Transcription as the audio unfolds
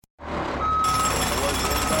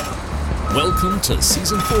Welcome to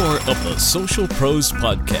Season 4 of the Social Pros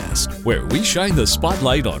Podcast, where we shine the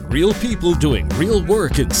spotlight on real people doing real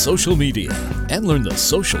work in social media and learn the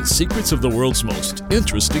social secrets of the world's most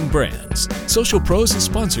interesting brands. Social Pros is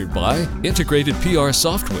sponsored by integrated PR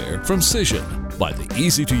software from Cision, by the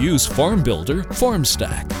easy-to-use farm builder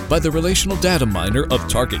FarmStack, by the relational data miner of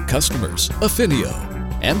target customers, Affinio,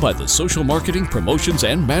 and by the social marketing promotions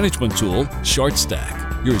and management tool, ShortStack.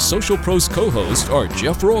 Your Social Pros co-hosts are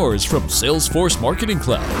Jeff Roars from Salesforce Marketing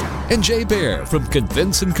Cloud and Jay Baer from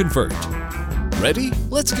Convince and Convert. Ready?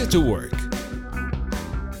 Let's get to work.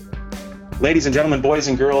 Ladies and gentlemen, boys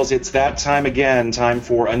and girls, it's that time again, time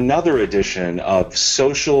for another edition of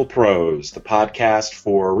Social Pros, the podcast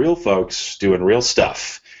for real folks doing real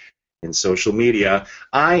stuff in social media.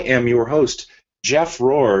 I am your host, Jeff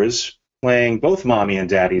Roars, playing both mommy and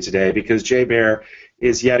daddy today because Jay Baer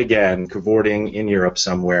is yet again cavorting in Europe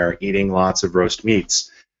somewhere, eating lots of roast meats.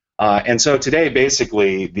 And so today,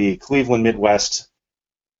 basically, the Cleveland Midwest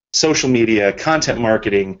social media, content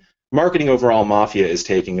marketing overall mafia is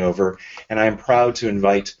taking over, and I am proud to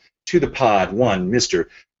invite to the pod one, Mr.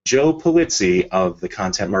 Joe Pulizzi of the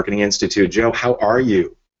Content Marketing Institute. Joe, how are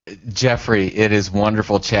you? Jeffrey, it is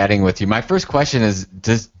wonderful chatting with you. My first question is: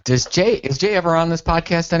 is Jay ever on this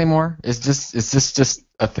podcast anymore? Is this just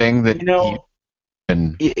a thing that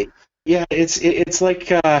Yeah, it's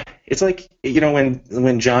like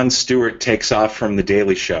when Jon Stewart takes off from The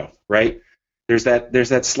Daily Show, right? There's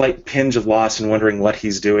that slight pinch of loss and wondering what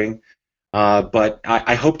he's doing. But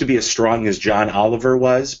I hope to be as strong as John Oliver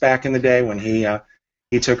was back in the day when he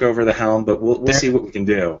took over the helm. But we'll see what we can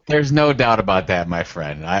do. There's no doubt about that, my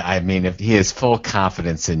friend. I mean, if he has full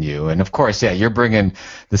confidence in you, and of course, yeah, you're bringing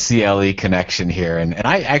the CLE connection here, and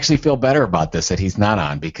I actually feel better about this that he's not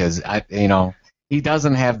on because he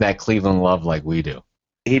doesn't have that Cleveland love like we do.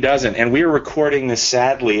 He doesn't, and we are recording this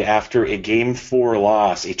sadly after a Game 4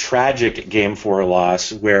 loss, a tragic Game 4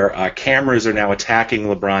 loss, where cameras are now attacking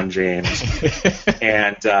LeBron James,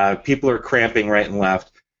 and people are cramping right and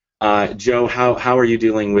left. Joe, how are you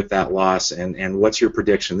dealing with that loss, and what's your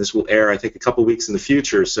prediction? This will air, I think, a couple weeks in the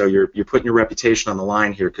future, so you're putting your reputation on the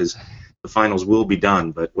line here because the finals will be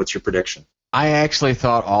done, but what's your prediction? I actually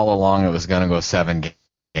thought all along it was going to go 7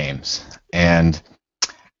 games, and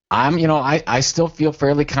I still feel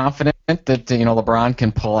fairly confident that LeBron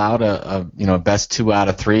can pull out a best 2 out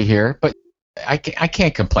of 3 here, but I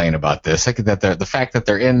can't complain about this. The fact that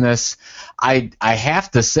they're in this, I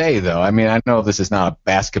have to say though, I mean I know this is not a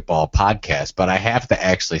basketball podcast, but I have to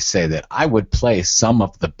actually say that I would play some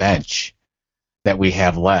of the bench that we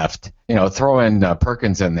have left. Throw in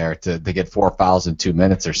Perkins in there to get 4 fouls in 2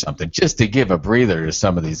 minutes or something, just to give a breather to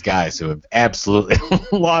some of these guys who have absolutely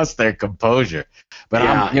lost their composure. But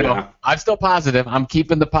I'm still positive. I'm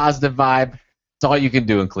keeping the positive vibe. It's all you can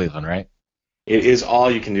do in Cleveland, right? It is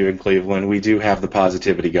all you can do in Cleveland. We do have the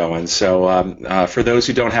positivity going. So for those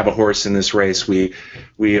who don't have a horse in this race, we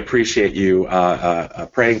appreciate you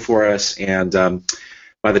praying for us. And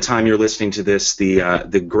by the time you're listening to this,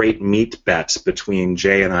 the great meat bet between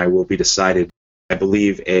Jay and I will be decided. I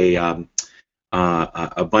believe a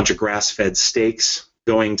bunch of grass-fed steaks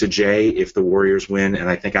going to Jay if the Warriors win, and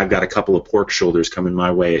I think I've got a couple of pork shoulders coming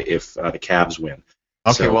my way if the Cavs win.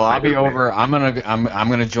 Okay, well I'll be over. I'm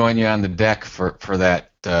gonna join you on the deck for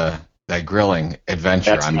that grilling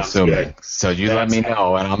adventure. I'm assuming. Good. So let me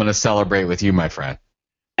know, and I'm gonna celebrate with you, my friend.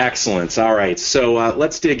 Excellent. All right, so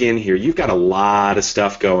let's dig in here. You've got a lot of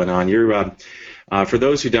stuff going on. You're for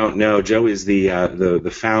those who don't know, Joe is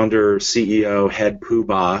the founder, CEO, head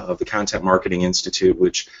poobah of the Content Marketing Institute,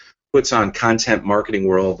 which puts on Content Marketing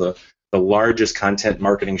World, the largest content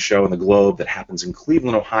marketing show in the globe that happens in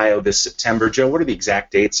Cleveland, Ohio this September. Joe, what are the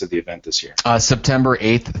exact dates of the event this year? September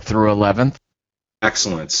 8th through 11th.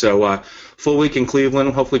 Excellent. So full week in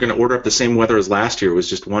Cleveland. Hopefully going to order up the same weather as last year. It was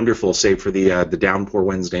just wonderful, save for the downpour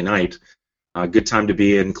Wednesday night. Good time to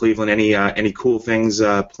be in Cleveland. Any cool things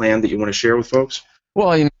planned that you want to share with folks?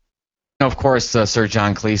 Well, of course, Sir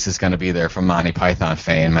John Cleese is going to be there from Monty Python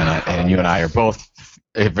fame, and you and I are both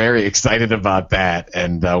very excited about that,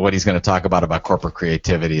 and what he's going to talk about corporate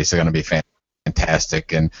creativity is going to be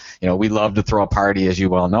fantastic. And we love to throw a party, as you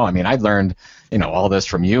well know. I mean, I learned all this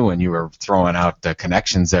from you when you were throwing out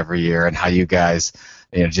connections every year, and how you guys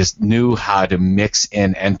just knew how to mix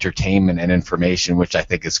in entertainment and information, which I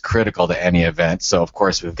think is critical to any event. So of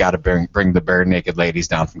course we've got to bring the Bare Naked Ladies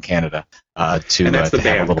down from Canada to and that's the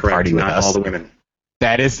band, have a little correct? party with Not us. all the women.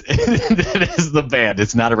 That is the band.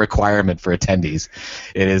 It's not a requirement for attendees.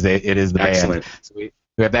 It is the Excellent. band.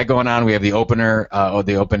 So we have that going on. We have the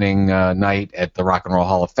opening night at the Rock and Roll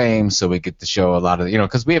Hall of Fame, so we get to show a lot of,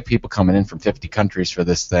 because we have people coming in from 50 countries for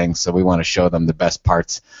this thing, so we want to show them the best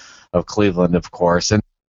parts of Cleveland, of course. And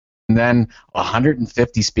then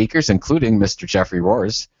 150 speakers, including Mr. Jeffrey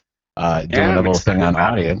Roars, doing a little thing on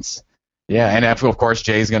audience. Yeah, and of course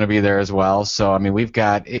Jay's going to be there as well. So, I mean, we've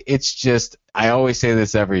got, it's just, I always say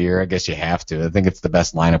this every year. I guess you have to. I think it's the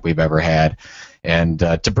best lineup we've ever had. And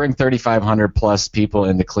to bring 3,500 plus people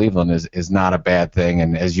into Cleveland is not a bad thing.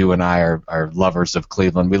 And as you and I are lovers of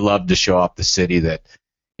Cleveland, we love to show off the city that,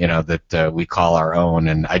 that we call our own.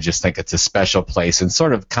 And I just think it's a special place. And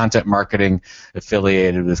sort of content marketing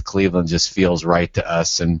affiliated with Cleveland just feels right to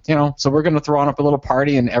us. And, so we're going to throw on up a little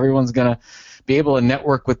party, and everyone's going to be able to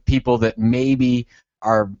network with people that maybe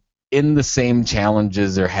are in the same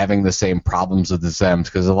challenges or having the same problems with the them,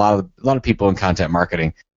 because a lot of people in content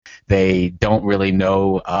marketing, they don't really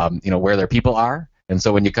know where their people are. And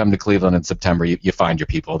so when you come to Cleveland in September, you find your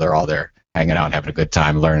people. They're all there hanging out and having a good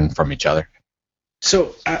time, learning from each other.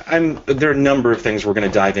 So there are a number of things we're going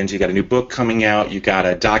to dive into. You got a new book coming out. You got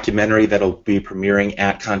a documentary that'll be premiering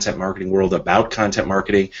at Content Marketing World about content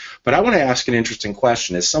marketing. But I want to ask an interesting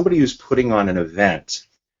question. As somebody who's putting on an event,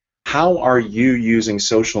 how are you using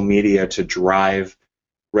social media to drive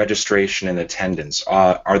registration and attendance?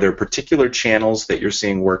 Are there particular channels that you're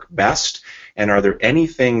seeing work best? And are there any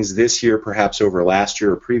things this year, perhaps over last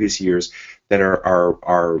year or previous years, that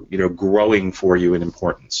are growing for you in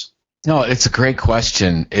importance? No, it's a great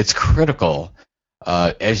question. It's critical.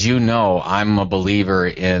 As you know, I'm a believer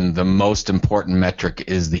in the most important metric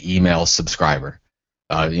is the email subscriber.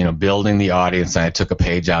 Building the audience, and I took a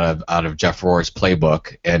page out of Jeff Rohr's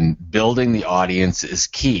playbook, and building the audience is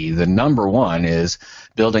key. The number one is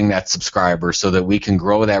building that subscriber so that we can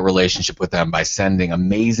grow that relationship with them by sending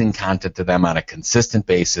amazing content to them on a consistent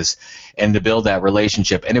basis, and to build that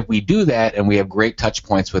relationship. And if we do that and we have great touch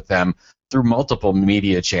points with them through multiple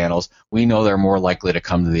media channels, we know they're more likely to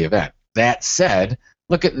come to the event. That said,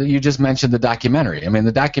 you just mentioned the documentary. I mean,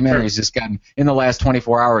 the documentary has just gotten, in the last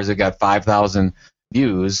 24 hours, it got 5,000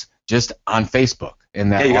 views just on Facebook. In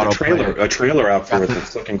that you got a trailer out for it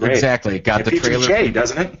that's looking great. Exactly, got the trailer. Jay,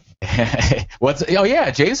 doesn't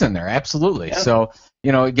it? Jay's in there, absolutely. Yeah. So,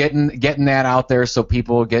 getting that out there so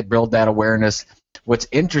people build that awareness. What's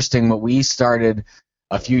interesting, what we started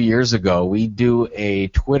a few years ago, we do a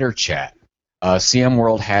Twitter chat. CM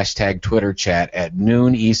World # Twitter chat at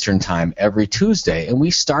noon Eastern time every Tuesday, and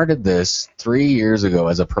we started this 3 years ago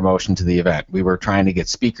as a promotion to the event. We were trying to get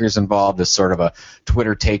speakers involved as sort of a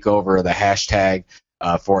Twitter takeover of the hashtag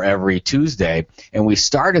for every Tuesday, and we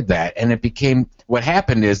started that, and it became, what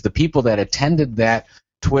happened is the people that attended that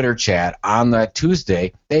Twitter chat on that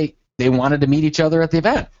Tuesday, they wanted to meet each other at the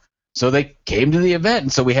event. So they came to the event,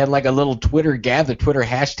 and so we had like a little Twitter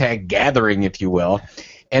hashtag gathering, if you will,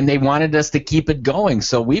 and they wanted us to keep it going.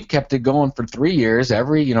 So we've kept it going for 3 years.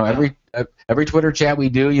 Every Twitter chat we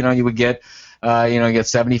do, you would get, you get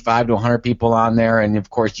 75 to 100 people on there, and of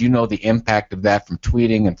course, the impact of that from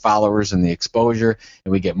tweeting and followers and the exposure,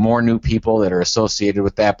 and we get more new people that are associated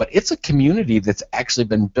with that. But it's a community that's actually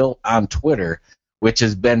been built on Twitter, which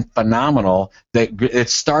has been phenomenal. That it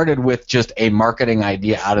started with just a marketing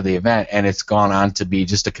idea out of the event, and it's gone on to be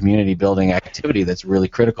just a community building activity that's really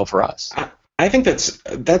critical for us. I think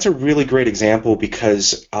that's a really great example,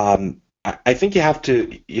 because I think you have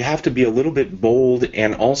to be a little bit bold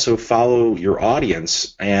and also follow your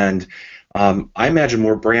audience. And I imagine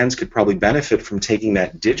more brands could probably benefit from taking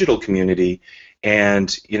that digital community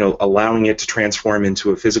and allowing it to transform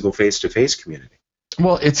into a physical face-to-face community.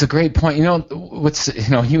 Well, it's a great point. You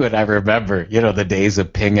and I remember, the days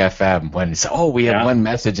of Ping FM when it's, we have one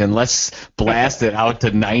message and let's blast it out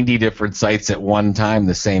to 90 different sites at one time,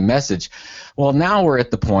 the same message. Well, now we're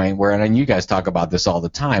at the point where, and you guys talk about this all the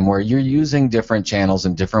time, where you're using different channels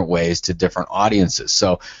in different ways to different audiences.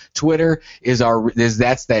 So Twitter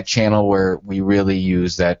that's that channel where we really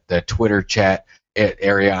use that Twitter chat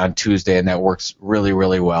area on Tuesday, and that works really,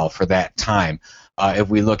 really well for that time. If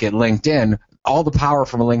we look at LinkedIn, all the power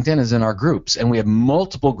from LinkedIn is in our groups, and we have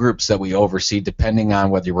multiple groups that we oversee depending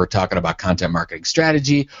on whether we're talking about content marketing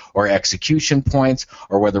strategy or execution points,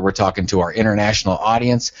 or whether we're talking to our international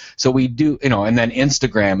audience. So we do, and then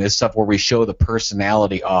Instagram is stuff where we show the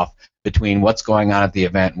personality off between what's going on at the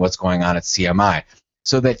event and what's going on at CMI.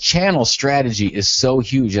 So that channel strategy is so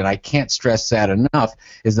huge, and I can't stress that enough,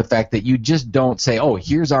 is the fact that you just don't say,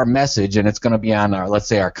 here's our message, and it's going to be on let's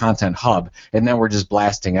say our content hub, and then we're just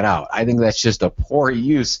blasting it out. I think that's just a poor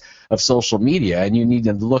use of social media, and you need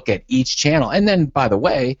to look at each channel. And then, by the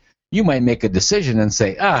way, you might make a decision and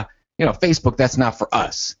say, Facebook, that's not for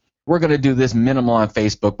us. we're going to do this minimal on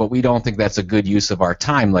Facebook, but we don't think that's a good use of our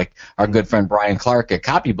time. Like our good friend Brian Clark at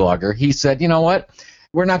Copyblogger, he said, you know what?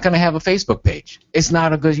 We're not going to have a Facebook page. It's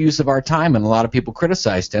not a good use of our time, and a lot of people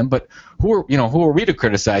criticized him. But who are we to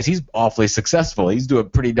criticize? He's awfully successful. He's doing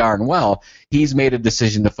pretty darn well. He's made a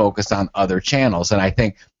decision to focus on other channels, and I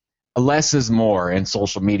think less is more in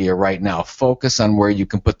social media right now. Focus on where you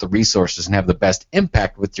can put the resources and have the best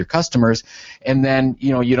impact with your customers, and then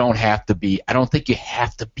you don't have to be. I don't think you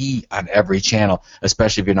have to be on every channel,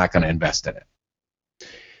 especially if you're not going to invest in it.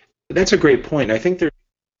 That's a great point. I think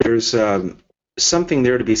there's something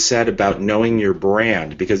there to be said about knowing your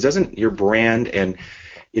brand, because doesn't your brand and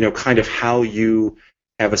kind of how you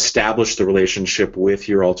have established the relationship with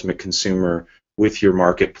your ultimate consumer, with your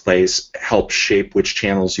marketplace, help shape which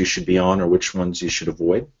channels you should be on or which ones you should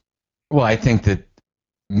avoid? Well, I think that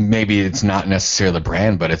maybe it's not necessarily the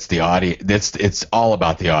brand, but it's the audience. It's all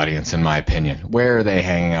about the audience, in my opinion. Where are they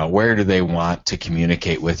hanging out? Where do they want to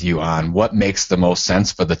communicate with you on? What makes the most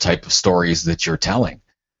sense for the type of stories that you're telling?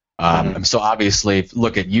 So obviously,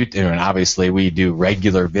 look at YouTube, and obviously we do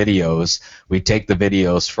regular videos. We take the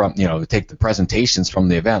videos from, take the presentations from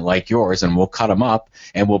the event like yours, and we'll cut them up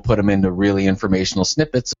and we'll put them into really informational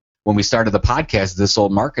snippets. When we started the podcast, This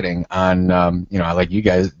Old Marketing, on, like you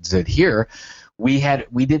guys did here, we had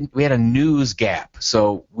a news gap.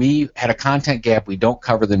 So we had a content gap. We don't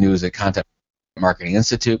cover the news at Content Marketing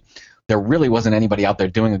Institute. There really wasn't anybody out there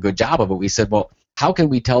doing a good job of it. We said, well, how can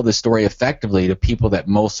we tell this story effectively to people that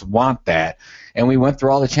most want that? And we went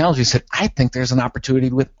through all the channels. We said, I think there's an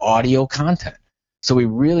opportunity with audio content. So we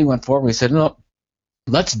really went forward. We said, no,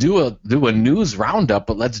 let's do a news roundup,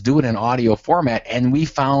 but let's do it in audio format. And we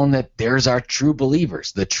found that there's our true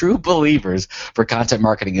believers. The true believers for Content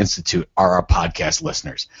Marketing Institute are our podcast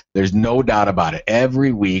listeners. There's no doubt about it.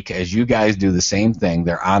 Every week, as you guys do the same thing,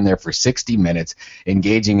 they're on there for 60 minutes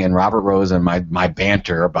engaging in Robert Rose and my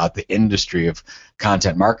banter about the industry of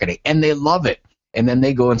content marketing, and they love it. And then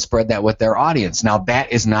they go and spread that with their audience. Now,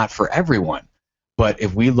 that is not for everyone. But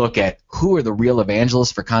if we look at who are the real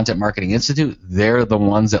evangelists for Content Marketing Institute, they're the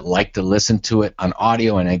ones that like to listen to it on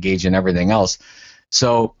audio and engage in everything else.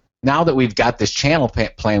 So now that we've got this channel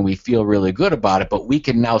plan, we feel really good about it, but we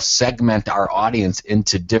can now segment our audience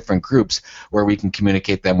into different groups where we can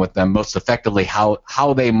communicate with them most effectively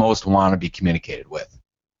how they most want to be communicated with.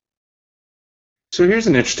 So here's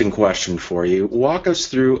an interesting question for you. Walk us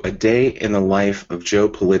through a day in the life of Joe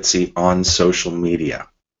Pulizzi on social media.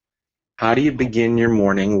 How do you begin your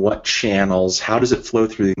morning? What channels? How does it flow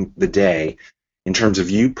through the day in terms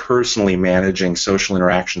of you personally managing social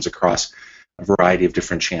interactions across a variety of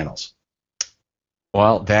different channels?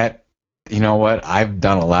 Well, you know what? I've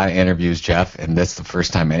done a lot of interviews, Jeff, and that's the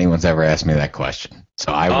first time anyone's ever asked me that question.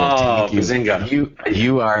 So I will take you.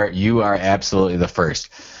 Bazinga. You are absolutely the first.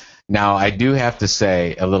 Now, I do have to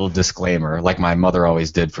say a little disclaimer, like my mother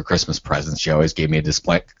always did for Christmas presents. She always gave me a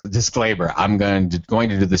disclaimer. I'm going to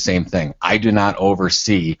do the same thing. I do not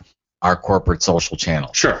oversee our corporate social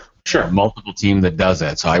channel. Sure. A multiple team that does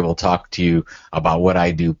that. So I will talk to you about what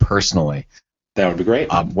I do personally. That would be great.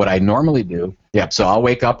 What I normally do, so I'll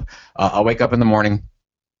wake up in the morning,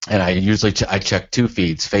 and I usually I check two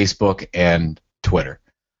feeds, Facebook and Twitter.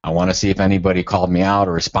 I want to see if anybody called me out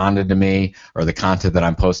or responded to me or the content that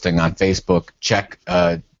I'm posting on Facebook. Check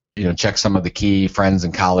some of the key friends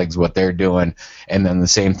and colleagues, what they're doing. And then the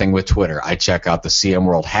same thing with Twitter. I check out the CM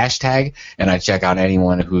World hashtag, and I check out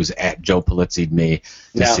anyone who's at Joe Pulizzi me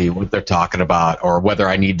to see what they're talking about or whether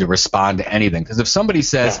I need to respond to anything. Because if somebody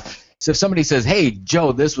says, hey,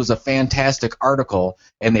 Joe, this was a fantastic article,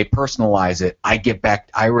 and they personalize it,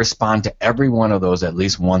 I respond to every one of those at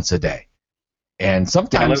least once a day. And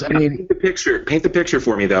sometimes, paint the picture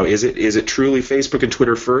for me, though. Is it truly Facebook and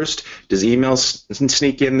Twitter first? Does email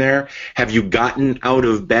sneak in there? Have you gotten out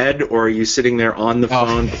of bed, or are you sitting there on the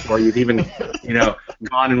phone before you've even,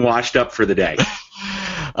 gone and washed up for the day?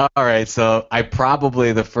 All right, so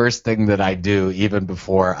the first thing that I do, even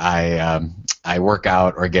before I work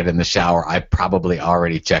out or get in the shower, I probably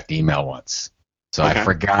already checked email once. So I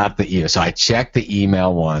forgot the email. So I check the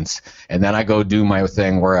email once, and then I go do my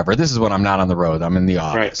thing wherever. This is when I'm not on the road. I'm in the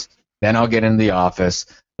office. Right. Then I'll get in the office.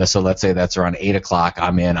 So let's say that's around 8 o'clock.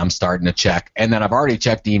 I'm starting to check. And then I've already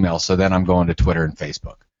checked email, so then I'm going to Twitter and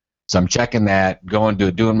Facebook. So I'm checking that,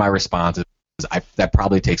 doing my responses. That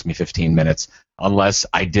probably takes me 15 minutes, unless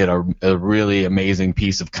I did a really amazing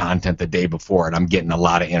piece of content the day before, and I'm getting a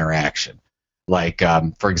lot of interaction. Like,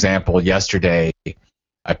 for example, yesterday,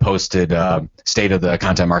 I posted State of the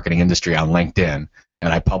Content Marketing Industry on LinkedIn,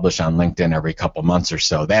 and I publish on LinkedIn every couple months or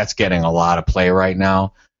so. That's getting a lot of play right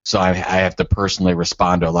now, so I have to personally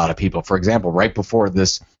respond to a lot of people. For example, right before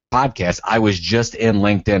this podcast, I was just in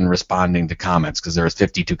LinkedIn responding to comments because there was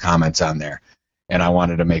 52 comments on there, and I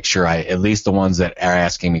wanted to make sure at least the ones that are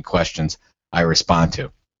asking me questions, I respond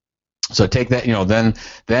to. So take that,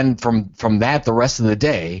 then from that, the rest of the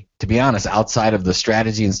day, to be honest, outside of the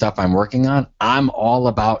strategy and stuff I'm working on, I'm all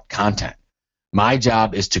about content. My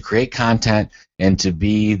job is to create content and to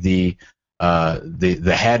be the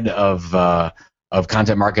head of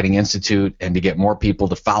Content Marketing Institute, and to get more people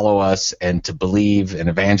to follow us and to believe and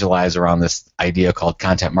evangelize around this idea called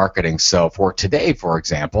content marketing. So for today, for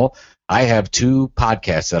example, I have 2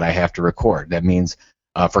 podcasts that I have to record. That means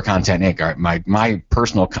for Content Inc. My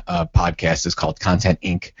personal podcast is called Content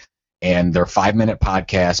Inc., and they're 5-minute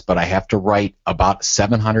podcasts, but I have to write about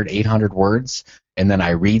 700, 800 words, and then I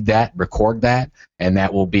read that, record that, and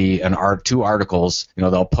that will be 2 articles.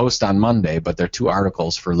 They'll post on Monday, but they're 2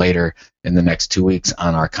 articles for later in the next 2 weeks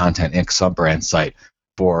on our Content Inc. sub-brand site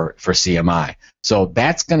for CMI. So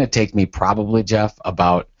that's going to take me probably, Jeff,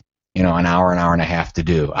 about an hour and a half to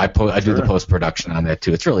do. I do the post-production on that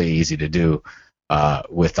too. It's really easy to do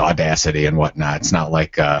with Audacity and whatnot. It's not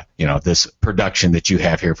like this production that you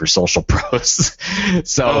have here for Social Pros.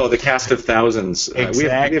 So the cast of thousands.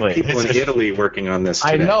 Exactly. We have people in Italy working on this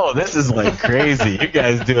today. I know, this is like crazy. You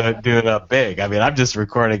guys do it up big. I mean, I'm just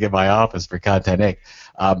recording in my office for Content Inc.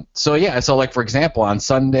 So like for example, on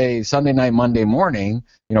Sunday night, Monday morning,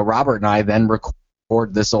 Robert and I then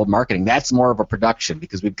record This Old Marketing. That's more of a production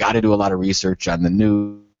because we've got to do a lot of research on the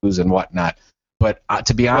news and whatnot. But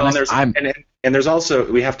to be honest, and there's also,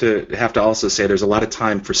 we have to also say there's a lot of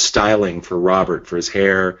time for styling for Robert, for his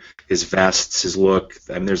hair, his vests, his look.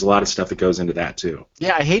 I mean, there's a lot of stuff that goes into that too.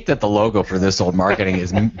 Yeah, I hate that the logo for This Old Marketing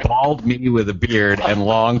is bald me with a beard and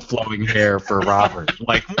long flowing hair for Robert.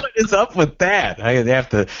 Like, what is up with that? I have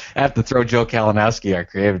to throw Joe Kalinowski, our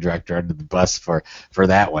creative director, under the bus for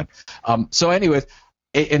that one. So anyways,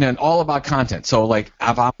 and then all about content. So like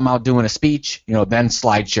if I'm out doing a speech, then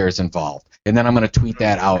SlideShare is involved. And then I'm going to tweet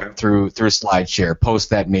that out through SlideShare, post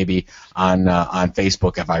that maybe on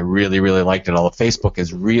Facebook if I really, really liked it. Although Facebook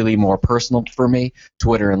is really more personal for me.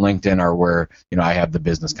 Twitter and LinkedIn are where I have the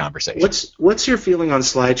business conversation. What's your feeling on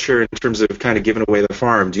SlideShare in terms of kind of giving away the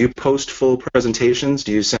farm? Do you post full presentations?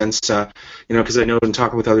 Do you sense because I know in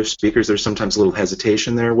talking with other speakers, there's sometimes a little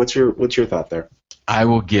hesitation there. What's your thought there? I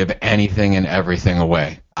will give anything and everything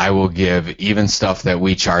away. I will give even stuff that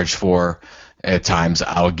we charge for. At times,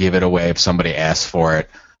 I'll give it away if somebody asks for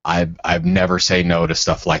it. I've never say no to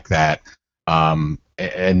stuff like that. God,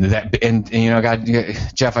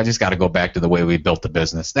 Jeff, I just got to go back to the way we built the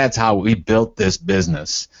business. That's how we built this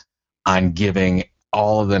business, on giving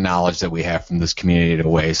all of the knowledge that we have from this community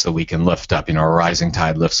away, so we can lift up. A rising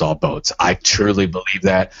tide lifts all boats. I truly believe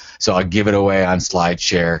that. So I'll give it away on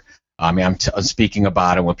SlideShare. I mean, I'm speaking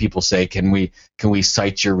about it when people say, can we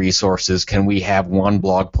cite your resources? Can we have one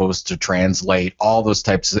blog post to translate? All those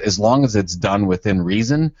types, as long as it's done within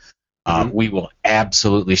reason, we will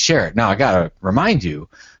absolutely share it. Now, I got to remind you,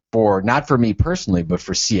 not for me personally, but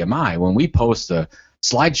for CMI, when we post a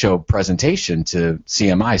slideshow presentation to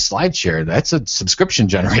CMI SlideShare, that's a subscription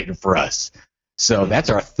generator for us. So that's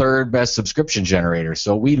our 3rd best subscription generator.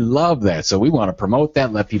 So we love that. So we want to promote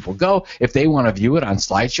that, let people go. If they want to view it on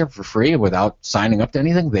SlideShare for free without signing up to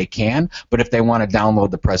anything, they can. But if they want to download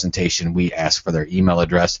the presentation, we ask for their email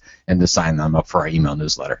address and to sign them up for our email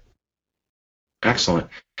newsletter. Excellent.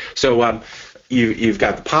 So you've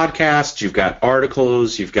got the podcast, you've got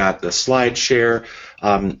articles, you've got the SlideShare.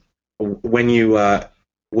 When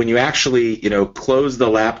you actually close the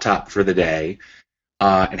laptop for the day,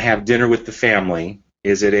 and have dinner with the family,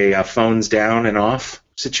 is it a phones down and off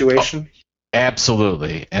situation? Oh,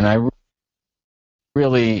 absolutely. And I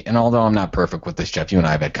really, and although I'm not perfect with this, Jeff, you and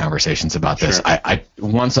I have had conversations about this. I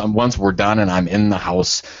once we're done and I'm in the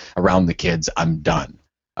house around the kids, I'm done.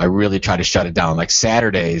 I really try to shut it down. Like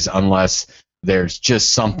Saturdays, unless there's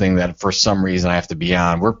just something that for some reason I have to be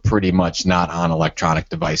on, we're pretty much not on electronic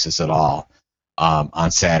devices at all. On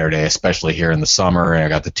Saturday, especially here in the summer, and I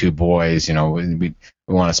got the 2 boys. We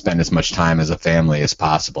want to spend as much time as a family as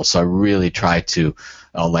possible. So I really try to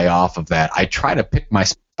lay off of that. I try to pick my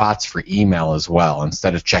spots for email as well.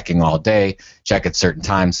 Instead of checking all day, check at certain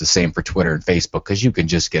times. The same for Twitter and Facebook, because you can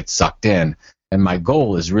just get sucked in. And my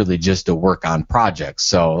goal is really just to work on projects.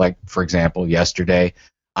 So, like for example, yesterday,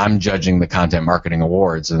 I'm judging the Content Marketing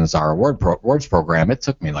Awards, and it's our awards program. It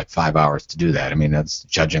took me like 5 hours to do that. I mean, that's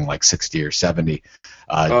judging like 60 or 70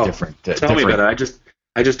 different. Tell me about it.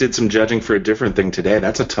 I just did some judging for a different thing today.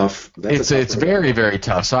 That's a tough. It's very, very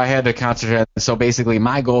tough. So I had to concentrate. So basically,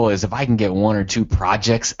 my goal is if I can get 1 or 2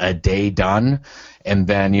 projects a day done, and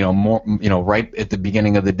then more, right at the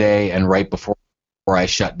beginning of the day and right before before I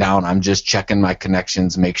shut down. I'm just checking my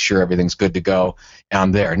connections, make sure everything's good to go, and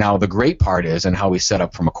I'm there. Now, the great part is, and how we set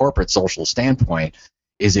up from a corporate social standpoint,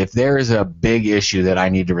 is if there is a big issue that I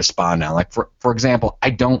need to respond on, like for example,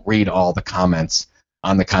 I don't read all the comments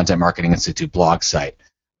on the Content Marketing Institute blog site,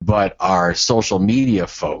 but our social media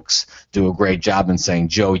folks do a great job in saying,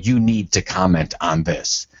 Joe, you need to comment on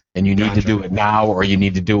this. And you need to do it now, or you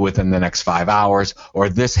need to do it within the next 5 hours, or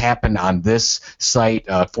this happened on this site.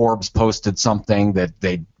 Forbes posted something that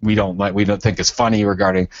we don't think is funny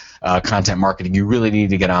regarding content marketing. You really need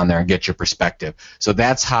to get on there and get your perspective. So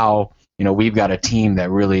that's how, we've got a team that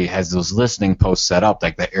really has those listening posts set up,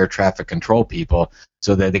 like the air traffic control people,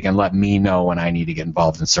 so that they can let me know when I need to get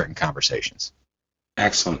involved in certain conversations.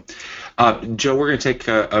 Excellent. Joe, we're going to take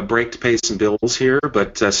a break to pay some bills here,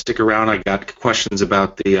 but stick around. I got questions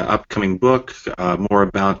about the upcoming book, more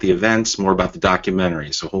about the events, more about the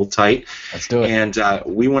documentary, so hold tight. Let's do it. And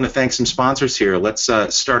we want to thank some sponsors here. Let's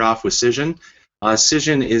start off with Cision.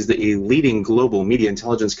 Cision is a leading global media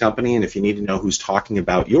intelligence company, and if you need to know who's talking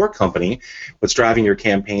about your company, what's driving your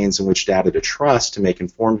campaigns, and which data to trust to make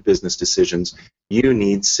informed business decisions, you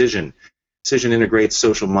need Cision. Cision integrates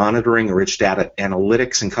social monitoring, rich data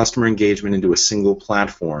analytics, and customer engagement into a single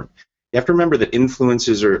platform. You have to remember that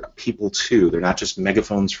influencers are people too. They're not just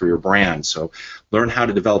megaphones for your brand. So learn how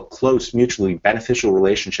to develop close, mutually beneficial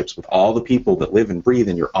relationships with all the people that live and breathe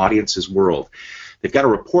in your audience's world. They've got a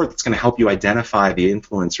report that's going to help you identify the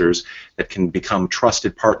influencers that can become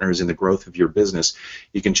trusted partners in the growth of your business.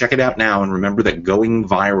 You can check it out now, and remember that going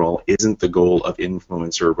viral isn't the goal of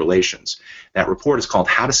influencer relations. That report is called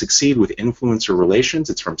How to Succeed with Influencer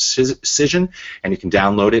Relations. It's from Cision, and you can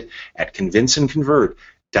download it at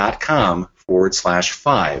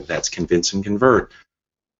convinceandconvert.com/5. That's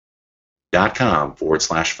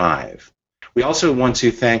convinceandconvert.com/5. We also want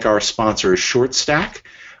to thank our sponsor, ShortStack.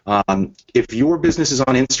 If your business is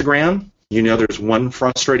on Instagram, there's one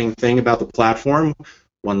frustrating thing about the platform,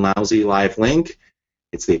 one lousy live link.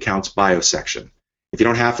 It's the account's bio section. If you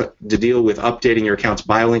don't have to deal with updating your account's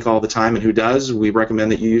bio link all the time, and who does, we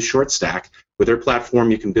recommend that you use ShortStack. With their platform,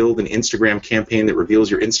 you can build an Instagram campaign that reveals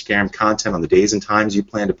your Instagram content on the days and times you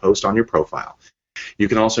plan to post on your profile. You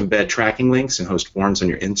can also embed tracking links and host forms on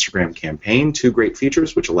your Instagram campaign, two great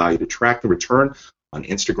features which allow you to track the return on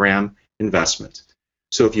Instagram investment.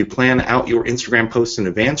 So if you plan out your Instagram posts in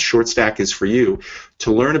advance, ShortStack is for you.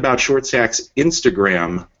 To learn about ShortStack's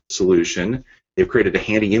Instagram solution, they've created a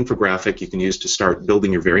handy infographic you can use to start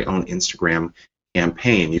building your very own Instagram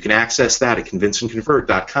campaign. You can access that at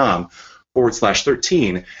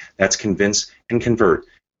convinceandconvert.com/13. That's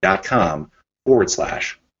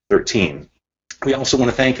convinceandconvert.com/13. We also want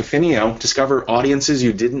to thank Affinio. Discover audiences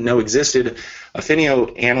you didn't know existed.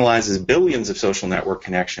 Affinio analyzes billions of social network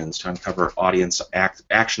connections to uncover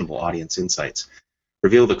actionable audience insights.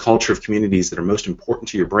 Reveal the culture of communities that are most important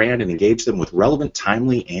to your brand and engage them with relevant,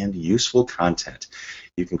 timely, and useful content.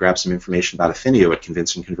 You can grab some information about Affinio at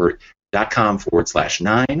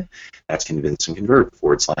convinceandconvert.com/9. That's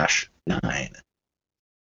convinceandconvert.com/9.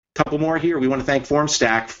 Couple more here. We want to thank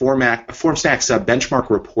FormStack. FormStack's benchmark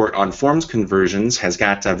report on forms conversions has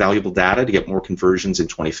got valuable data to get more conversions in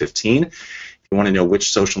 2015. If you want to know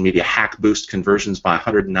which social media hack boost conversions by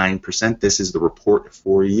 109%, this is the report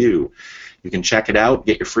for you. You can check it out.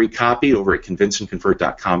 Get your free copy over at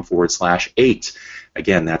convinceandconvert.com/8.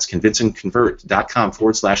 Again, that's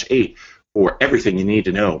convinceandconvert.com/8 for everything you need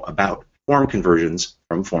to know about form conversions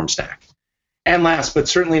from FormStack. And last but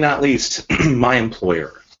certainly not least, my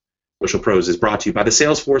employer. Social Pros is brought to you by the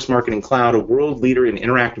Salesforce Marketing Cloud, a world leader in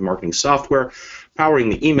interactive marketing software, powering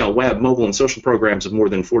the email, web, mobile, and social programs of more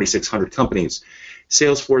than 4,600 companies.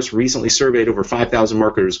 Salesforce recently surveyed over 5,000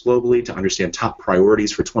 marketers globally to understand top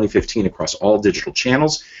priorities for 2015 across all digital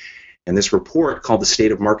channels. And this report, called the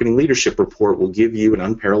State of Marketing Leadership Report, will give you an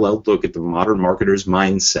unparalleled look at the modern marketer's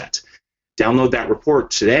mindset. Download that report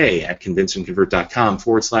today at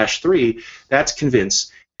convinceandconvert.com/3. That's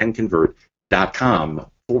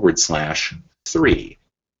convinceandconvert.com/3.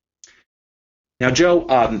 Now,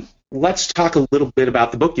 Joe, let's talk a little bit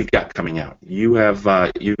about the book you've got coming out. You have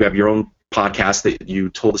your own podcast that you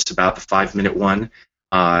told us about, the 5-minute one,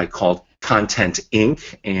 called Content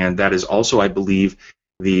Inc., and that is also, I believe,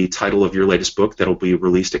 the title of your latest book that will be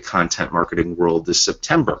released at Content Marketing World this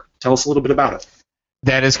September. Tell us a little bit about it.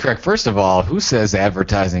 That is correct. First of all, who says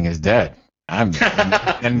advertising is dead? And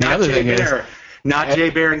the other thing is, not Jay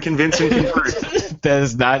Bear and Convince and Convert. That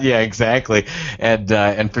is not, yeah, exactly.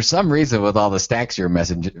 And for some reason, with all the stacks you're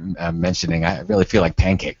mentioning, I really feel like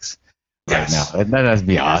pancakes right now. That would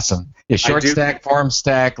be awesome. Yeah, short stack, form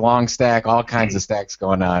stack, long stack, all kinds of stacks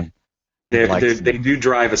going on. They do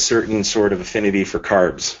drive a certain sort of affinity for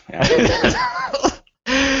carbs.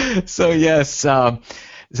 So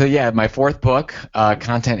yes, my fourth book,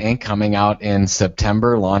 Content Inc., coming out in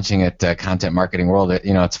September, launching at Content Marketing World.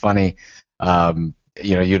 It's funny.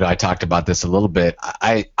 I talked about this a little bit.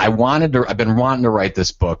 I've been wanting to write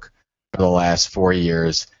this book for the last 4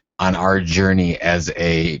 years on our journey as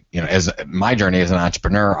my journey as an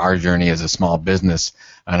entrepreneur, our journey as a small business,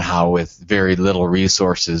 on how with very little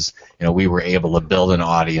resources, we were able to build an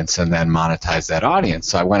audience and then monetize that audience.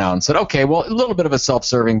 So I went out and said, okay, well, a little bit of a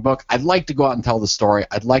self-serving book. I'd like to go out and tell the story.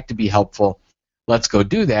 I'd like to be helpful. Let's go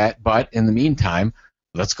do that. But in the meantime,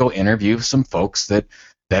 let's go interview some folks that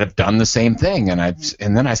have done the same thing. And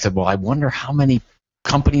then I said, well, I wonder how many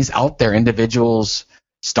companies out there, individuals,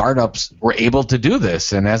 startups, were able to do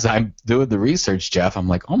this. And as I'm doing the research, Jeff, I'm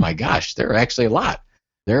like, oh my gosh, there are actually a lot.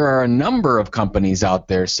 There are a number of companies out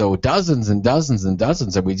there, so dozens and dozens and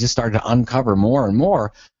dozens, and we just started to uncover more and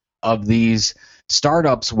more of these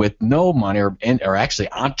startups with no money, or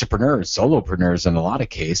actually entrepreneurs, solopreneurs in a lot of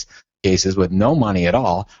cases with no money at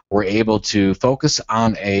all, were able to focus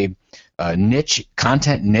on a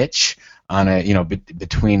content niche, on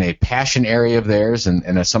between a passion area of theirs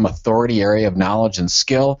and some authority area of knowledge and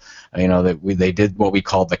skill. They did what we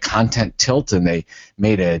call the content tilt, and they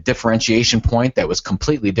made a differentiation point that was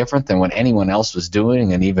completely different than what anyone else was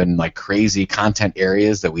doing, and even like crazy content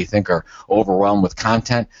areas that we think are overwhelmed with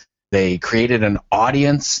content. They created an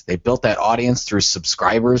audience. They built that audience through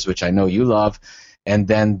subscribers, which I know you love, and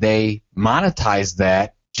then they monetized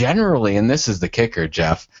that generally, and this is the kicker,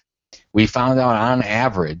 Jeff. We found out on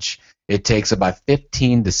average it takes about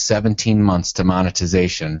 15 to 17 months to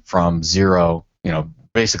monetization from zero,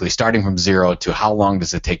 basically starting from zero to how long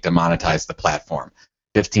does it take to monetize the platform?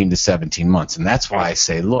 15 to 17 months. And that's why I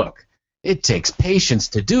say, look, it takes patience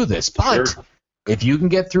to do this. But Sure. If you can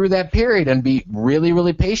get through that period and be really,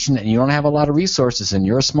 really patient, and you don't have a lot of resources and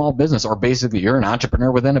you're a small business, or basically you're an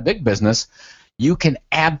entrepreneur within a big business, you can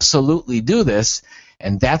absolutely do this.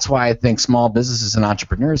 And that's why I think small businesses and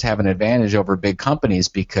entrepreneurs have an advantage over big companies,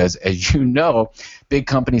 because, as you know, big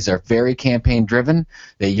companies are very campaign-driven.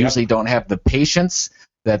 They usually don't have the patience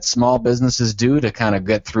that small businesses do to kind of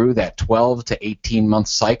get through that 12 to 18-month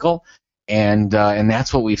cycle, and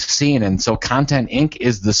that's what we've seen. And so Content Inc.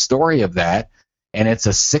 is the story of that, and it's a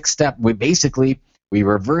 6-step. We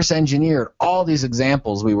reverse engineered all these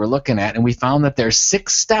examples we were looking at, and we found that there's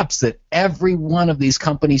 6 steps that every one of these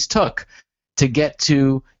companies took to get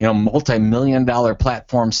to multi-million-dollar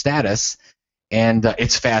platform status, and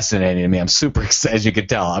it's fascinating to me. I'm super excited, as you can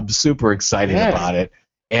tell. I'm super excited about it,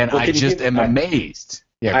 and I just am amazed.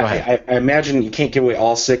 Yeah, go ahead. I imagine you can't give away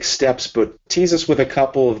all 6 steps, but tease us with a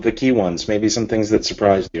couple of the key ones, maybe some things that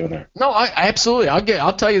surprised you in there. No, I absolutely.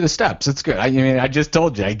 I'll tell you the steps. It's good. I just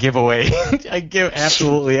told you. I give away. I give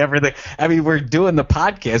absolutely everything. I mean, we're doing the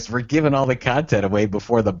podcast. We're giving all the content away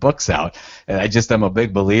before the book's out, and I just am a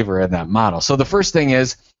big believer in that model. So the first thing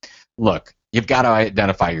is, look, you've got to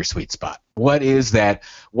identify your sweet spot. What is that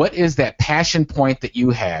passion point that you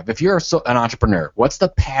have? If you're an entrepreneur, what's the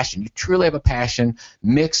passion? You truly have a passion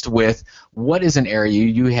mixed with what is an area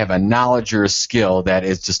you have a knowledge or a skill that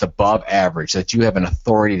is just above average, that you have an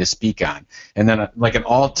authority to speak on. And then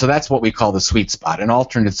so that's what we call the sweet spot. An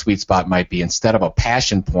alternate sweet spot might be, instead of a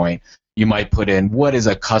passion point, you might put in, what is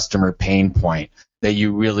a customer pain point that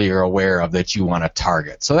you really are aware of that you want to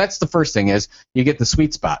target. So that's the first thing, is you get the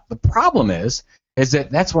sweet spot. The problem is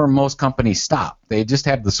that that's where most companies stop. They just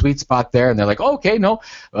have the sweet spot there, and they're like, oh, okay, no,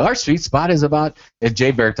 our sweet spot is about, and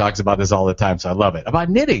Jay Bear talks about this all the time, so I love it, about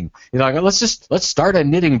knitting. Let's start a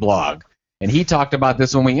knitting blog. And he talked about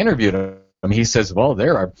this when we interviewed him. He says, well,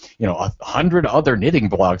 there are 100 other knitting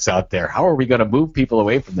blogs out there. How are we going to move people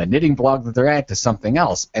away from the knitting blog that they're at to something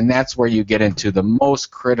else? And that's where you get into the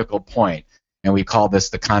most critical point, and we call this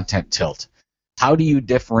the content tilt. How do you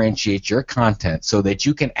differentiate your content so that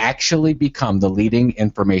you can actually become the leading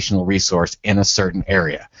informational resource in a certain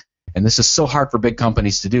area? And this is so hard for big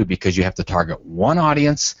companies to do, because you have to target one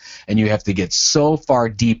audience, and you have to get so far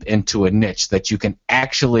deep into a niche that you can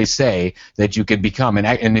actually say that you can become,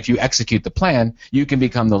 and if you execute the plan, you can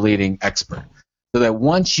become the leading expert. So that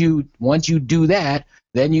once you do that,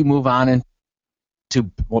 then you move on into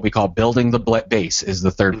what we call building the base, is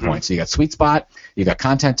the third point. So you got sweet spot, you got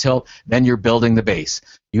content tilt, then you're building the base.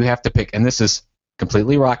 You have to pick, and this is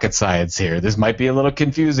completely rocket science here. This might be a little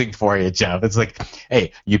confusing for you, Jeff. It's like,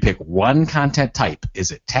 hey, you pick one content type.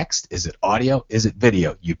 Is it text? Is it audio? Is it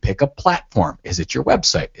video? You pick a platform. Is it your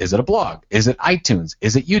website? Is it a blog? Is it iTunes?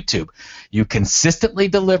 Is it YouTube? You consistently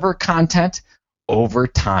deliver content over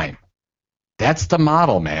time. That's the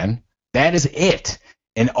model, man. That is it.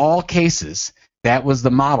 In all cases, that was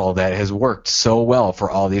the model that has worked so well for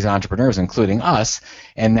all these entrepreneurs, including us,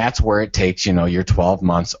 and that's where it takes, your 12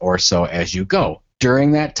 months or so as you go.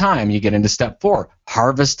 During that time, you get into step 4,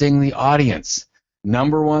 harvesting the audience.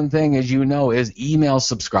 Number one thing, as you know, is email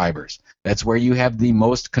subscribers. That's where you have the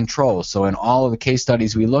most control. So in all of the case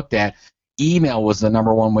studies we looked at, email was the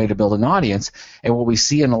number one way to build an audience. And what we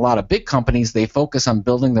see in a lot of big companies, they focus on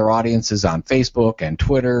building their audiences on Facebook and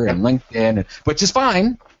Twitter and LinkedIn, which is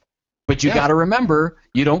fine. But you got to remember,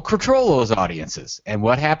 you don't control those audiences. And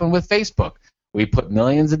what happened with Facebook? We put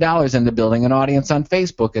millions of dollars into building an audience on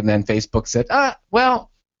Facebook, and then Facebook said,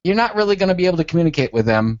 well, you're not really going to be able to communicate with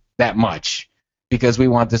them that much because we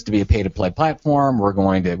want this to be a pay-to-play platform.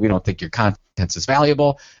 We don't think your content is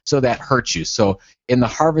valuable, so that hurts you. So in the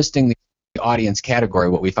harvesting the audience category,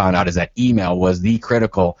 what we found out is that email was the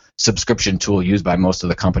critical subscription tool used by most of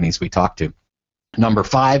the companies we talked to. Number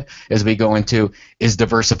 5, as we go into, is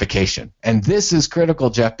diversification. And this is critical,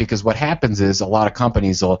 Jeff, because what happens is a lot of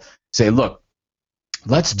companies will say, look,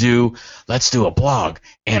 let's do a blog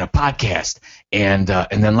and a podcast, and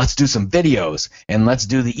then let's do some videos, and let's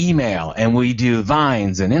do the email, and we do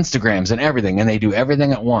Vines and Instagrams and everything, and they do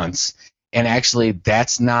everything at once. And actually,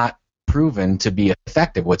 that's not proven to be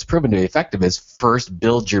effective. What's proven to be effective is first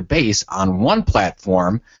build your base on one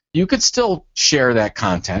platform. You could still share that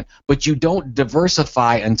content, but you don't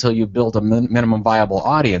diversify until you build a minimum viable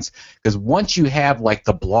audience, because once you have like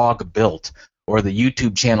the blog built or the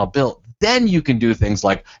YouTube channel built, then you can do things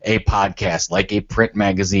like a podcast, like a print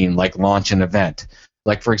magazine, like launch an event.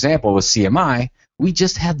 Like, for example, with CMI, we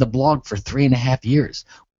just had the blog for 3.5 years.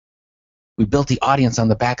 We built the audience on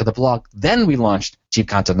the back of the blog. Then we launched Chief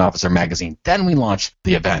Content Officer Magazine. Then we launched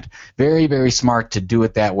the event. Very, very smart to do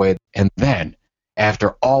it that way. And then,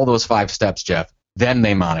 after all those 5 steps, Jeff, then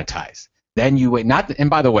they monetize. Then you wait. And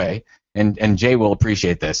by the way, and Jay will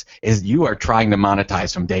appreciate this, is you are trying to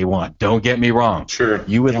monetize from day one. Don't get me wrong. Sure.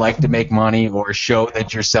 You would like to make money or show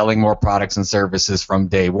that you're selling more products and services from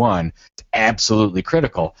day one. It's absolutely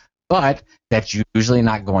critical. But that's usually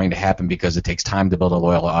not going to happen because it takes time to build a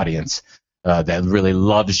loyal audience that really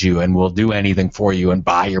loves you and will do anything for you and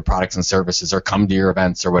buy your products and services or come to your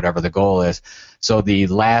events or whatever the goal is. So the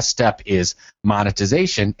last step is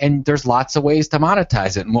monetization, and there's lots of ways to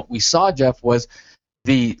monetize it. And what we saw, Jeff, was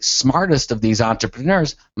the smartest of these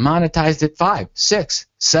entrepreneurs monetized it 5, 6,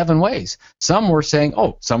 7 ways. Some were saying,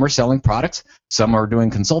 some were selling products, some are doing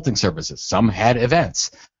consulting services, some had events,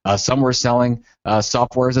 some were selling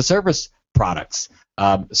software as a service products.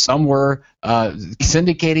 Some were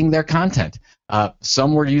syndicating their content.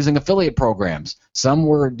 Some were using affiliate programs. Some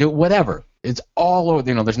were doing whatever. It's all over.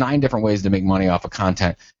 There's 9 different ways to make money off of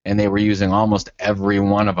content, and they were using almost every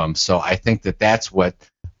one of them. So I think that that's what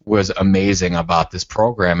was amazing about this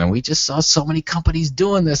program, and we just saw so many companies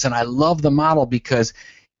doing this, and I love the model because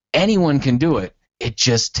anyone can do it. It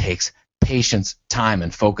just takes patience, time,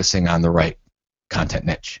 and focusing on the right content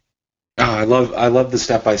niche. I love the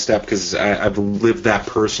step-by-step because I've lived that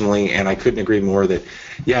personally, and I couldn't agree more that,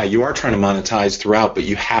 you are trying to monetize throughout, but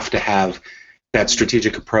you have to have that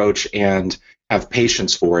strategic approach and have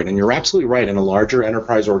patience for it. And you're absolutely right. In a larger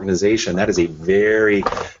enterprise organization, that is a very,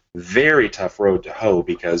 very tough road to hoe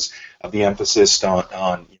because of the emphasis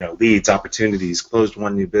on leads, opportunities, closed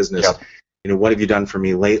one new business. Yep. What have you done for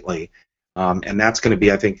me lately? And that's going to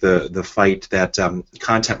be, I think, the fight that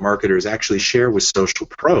content marketers actually share with social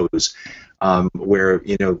pros, where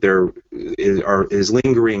there is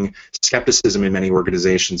lingering skepticism in many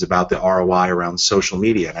organizations about the ROI around social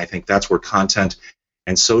media, and I think that's where content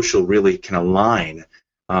and social really can align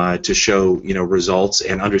to show results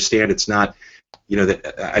and understand it's not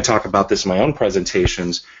that I talk about this in my own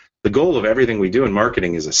presentations. The goal of everything we do in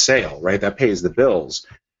marketing is a sale, right? That pays the bills.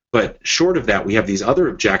 But short of that, we have these other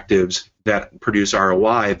objectives that produce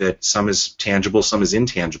ROI that some is tangible, some is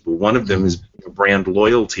intangible. One of them is brand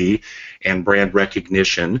loyalty and brand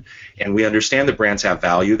recognition. And we understand that brands have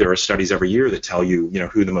value. There are studies every year that tell you,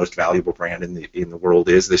 who the most valuable brand in the world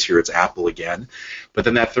is. This year it's Apple again. But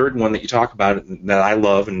then that third one that you talk about that I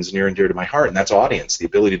love and is near and dear to my heart, and that's audience, the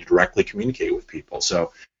ability to directly communicate with people.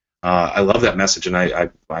 So I love that message, and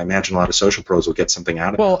I imagine a lot of social pros will get something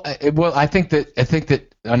out of it. Well, I think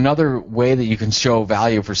that another way that you can show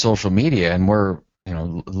value for social media, and we're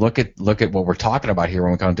look at what we're talking about here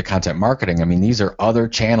when we come to content marketing. I mean, these are other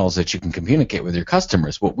channels that you can communicate with your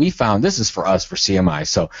customers. What we found, this is for us for CMI,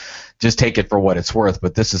 so just take it for what it's worth.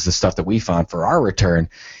 But this is the stuff that we found for our return,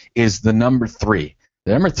 is the number 3.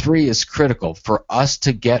 The number 3 is critical for us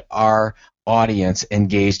to get our audience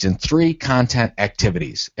engaged in 3 content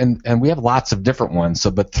activities, and we have lots of different ones.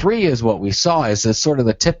 But 3 is what we saw as sort of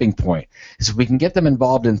the tipping point. Is if we can get them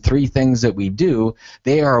involved in 3 things that we do,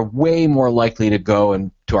 they are way more likely to go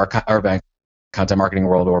into our event content marketing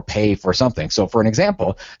world or pay for something. So for an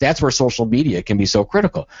example, that's where social media can be so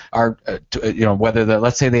critical.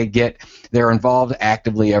 Let's say they're involved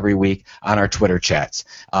actively every week on our Twitter chats.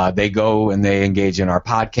 They go and they engage in our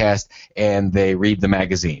podcast and they read the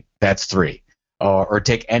magazine. That's 3. Or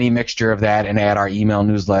take any mixture of that and add our email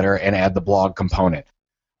newsletter and add the blog component.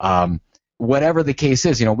 Whatever the case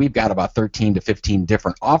is, we've got about 13 to 15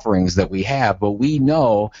 different offerings that we have, but we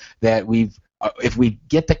know that if we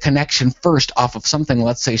get the connection first off of something,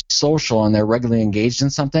 let's say social, and they're regularly engaged in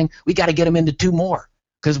something, we got to get them into 2 more,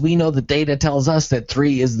 because we know the data tells us that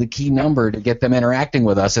 3 is the key number to get them interacting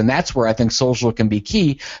with us. And that's where I think social can be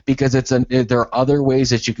key, because there are other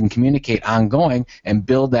ways that you can communicate ongoing and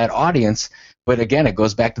build that audience. But again, it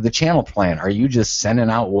goes back to the channel plan. Are you just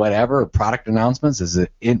sending out whatever product announcements? Is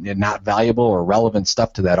it not valuable or relevant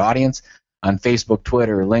stuff to that audience on Facebook,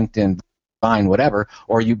 Twitter, LinkedIn, Vine, whatever?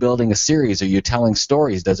 Or are you building a series? Are you telling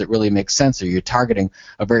stories? Does it really make sense? Are you targeting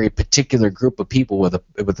a very particular group of people with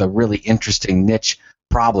a really interesting niche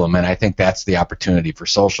problem? And I think that's the opportunity for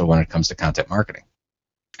social when it comes to content marketing.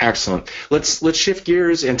 Excellent. Let's shift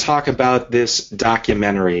gears and talk about this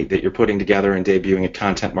documentary that you're putting together and debuting at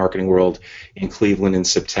Content Marketing World in Cleveland in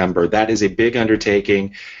September. That is a big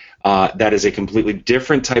undertaking. That is a completely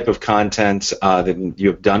different type of content than you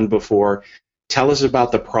have done before. Tell us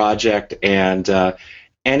about the project and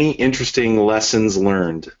any interesting lessons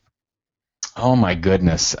learned. Oh my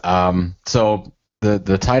goodness. So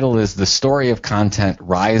the title is The Story of Content,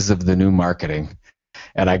 Rise of the New Marketing.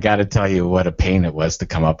 And I got to tell you what a pain it was to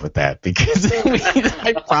come up with that, because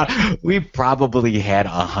we probably had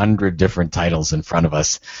 100 different titles in front of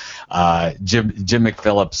us. Jim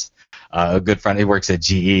McPhillips, a good friend, he works at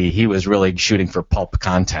GE. He was really shooting for pulp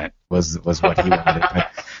content was what he wanted.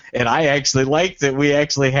 And I actually liked it. We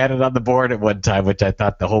actually had it on the board at one time, which I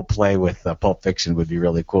thought the whole play with Pulp Fiction would be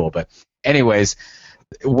really cool. But anyways,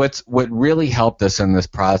 what really helped us in this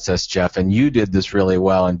process, Jeff, and you did this really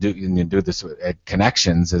well, and you do this at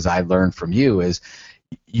Connections, as I learned from you, is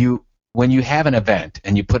when you have an event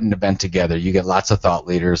and you put an event together, you get lots of thought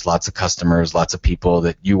leaders, lots of customers, lots of people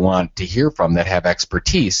that you want to hear from that have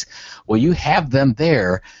expertise. Well, you have them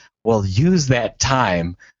there. Well, use that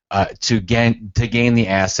time to gain the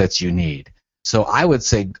assets you need. So I would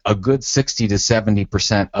say a good 60 to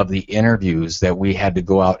 70% of the interviews that we had to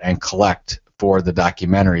go out and collect for the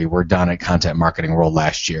documentary were done at Content Marketing World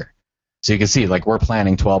last year. So you can see, we're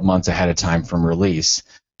planning 12 months ahead of time from release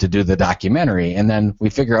to do the documentary, and then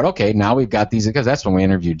we figure out, okay, now we've got these, because that's when we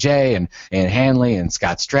interviewed Jay and Hanley and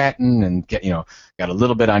Scott Stratton, and got a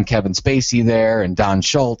little bit on Kevin Spacey there and Don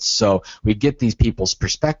Schultz. So we get these people's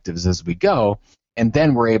perspectives as we go, and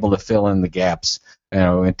then we're able to fill in the gaps.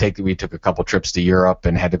 We took a couple trips to Europe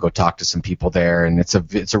and had to go talk to some people there, and it's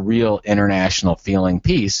a real international feeling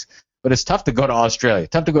piece. But it's tough to go to Australia,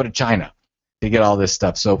 tough to go to China to get all this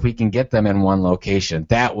stuff. So if we can get them in one location,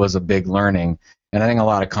 that was a big learning. And I think a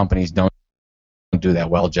lot of companies don't do that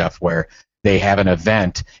well, Jeff, where they have an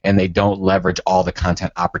event and they don't leverage all the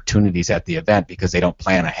content opportunities at the event because they don't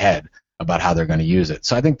plan ahead about how they're going to use it.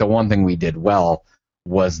 So I think the one thing we did well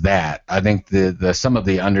was that. I think some of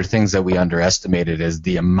the things that we underestimated is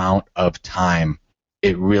the amount of time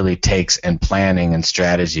it really takes in planning and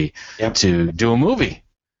strategy to do a movie.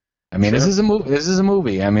 I mean, This is a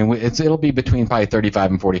movie. I mean, it'll be between probably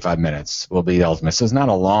 35 and 45 minutes. Will be the ultimate. So it's not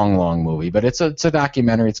a long movie, but it's a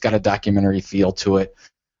documentary. It's got a documentary feel to it.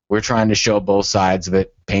 We're trying to show both sides of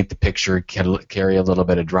it, paint the picture, carry a little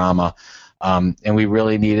bit of drama, and we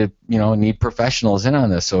really need professionals in on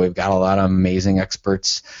this. So we've got a lot of amazing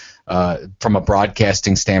experts from a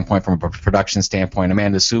broadcasting standpoint, from a production standpoint.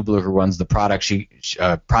 Amanda Subler, who runs the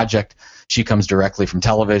project, she comes directly from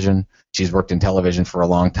television. She's worked in television for a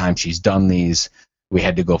long time. She's done these. We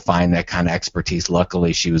had to go find that kind of expertise.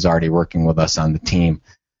 Luckily, she was already working with us on the team.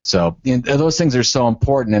 So those things are so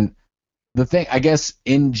important. And the thing, I guess,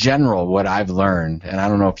 in general, what I've learned, and I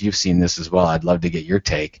don't know if you've seen this as well, I'd love to get your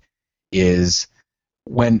take, is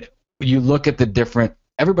when you look at the different,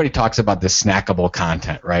 everybody talks about this snackable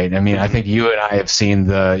content, right? I mean, I think you and I have seen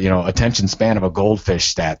the attention span of a goldfish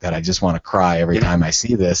stat that I just want to cry every time I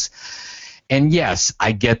see this. And yes,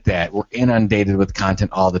 I get that. We're inundated with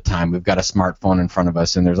content all the time. We've got a smartphone in front of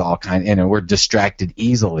us, and there's all kinds, and we're distracted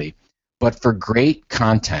easily. But for great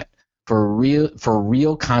content, for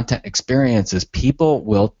real content experiences, people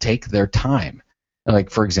will take their time. like,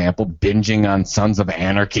 for example, binging on Sons of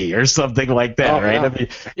Anarchy or something like that, right? Yeah. I mean,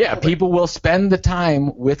 yeah, people will spend the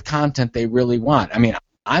time with content they really want. I mean,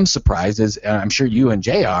 I'm surprised, as I'm sure you and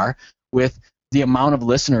Jay are, with the amount of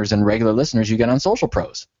listeners and regular listeners you get on Social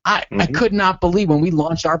Pros. I could not believe when we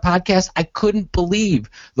launched our podcast, I couldn't believe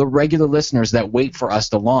the regular listeners that wait for us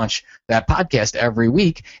to launch that podcast every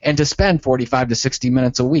week and to spend 45 to 60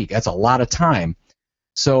 minutes a week. That's a lot of time.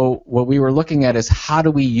 So what we were looking at is how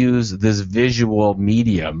do we use this visual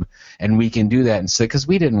medium, and we can do that instead, because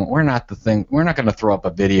we're not going to throw up a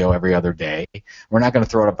video every other day. We're not going to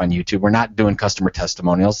throw it up on YouTube. We're not doing customer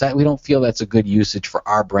testimonials. That we don't feel that's a good usage for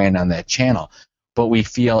our brand on that channel. But we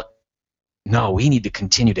feel, no, we need to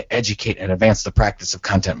continue to educate and advance the practice of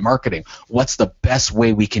content marketing. What's the best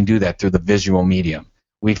way we can do that through the visual medium?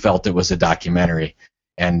 We felt it was a documentary.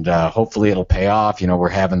 And hopefully it'll pay off. You know, we're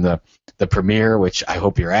having the premiere, which I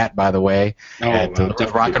hope you're at, by the way, at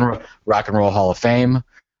the Rock and Roll Hall of Fame,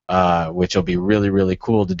 which will be really, really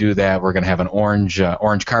cool to do that. We're going to have an orange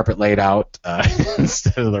carpet laid out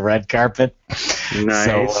instead of the red carpet. Nice.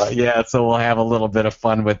 So, so we'll have a little bit of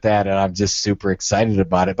fun with that, and I'm just super excited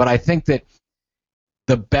about it. But I think that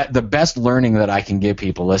the best learning that I can give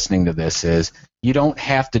people listening to this is you don't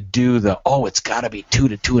have to do it's got to be 2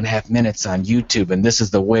 to 2.5 minutes on YouTube, and this is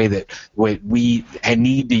the way that we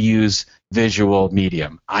need to use visual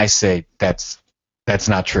medium. I say that's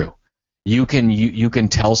not true. You can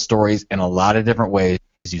tell stories in a lot of different ways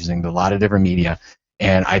using a lot of different media,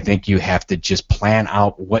 and I think you have to just plan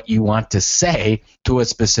out what you want to say to a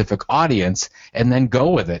specific audience and then go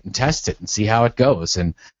with it and test it and see how it goes.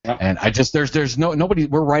 And I just there's nobody,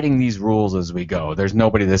 we're writing these rules as we go. There's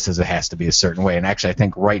nobody that says it has to be a certain way. And actually I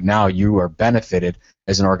think right now you are benefited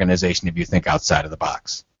as an organization if you think outside of the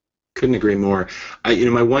box. Couldn't agree more.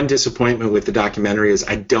 My one disappointment with the documentary is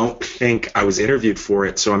I don't think I was interviewed for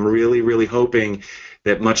it, so I'm really, really hoping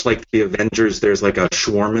that much like the Avengers, there's like a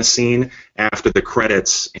shawarma scene after the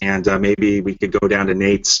credits, and maybe we could go down to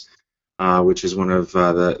Nate's, which is one of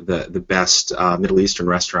the best Middle Eastern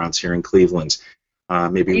restaurants here in Cleveland.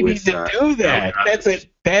 We need to do that. That's it.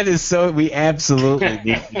 That is so. We absolutely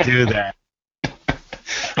need to do that.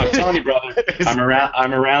 I'm telling you, brother. I'm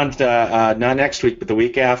around. Not next week, but the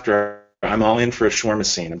week after. I'm all in for a shawarma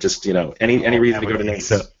scene. I'm just, any reason to go to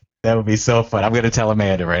Nate's. That would be so fun. I'm going to tell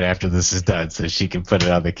Amanda right after this is done so she can put it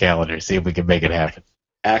on the calendar, see if we can make it happen.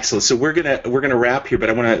 Excellent. So we're gonna wrap here,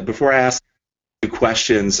 but before I ask you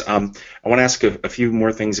questions, I want to ask a few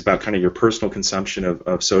more things about kind of your personal consumption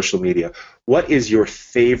of social media. What is your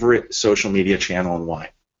favorite social media channel and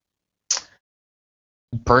why?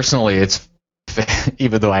 Personally, it's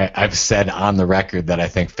even though I've said on the record that I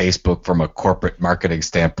think Facebook from a corporate marketing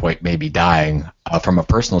standpoint may be dying, from a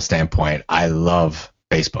personal standpoint, I love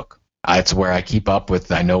Facebook. It's where I keep up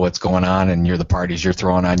with. I know what's going on, and the parties you're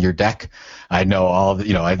throwing on your deck. I know all of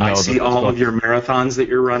I see all of your marathons that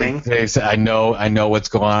you're running. I know what's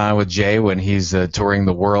going on with Jay when he's touring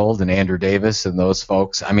the world, and Andrew Davis and those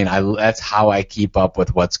folks. I mean, that's how I keep up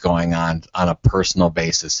with what's going on a personal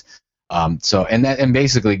basis. And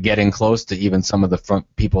basically getting close to even some of the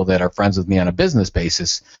people that are friends with me on a business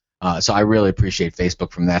basis. So I really appreciate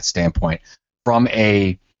Facebook from that standpoint. From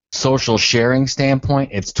a social sharing standpoint,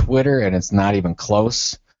 it's Twitter, and it's not even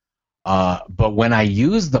close. But when I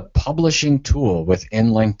use the publishing tool within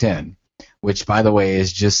LinkedIn, which, by the way,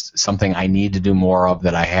 is just something I need to do more of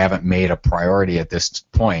that I haven't made a priority at this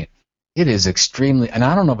point, it is extremely, and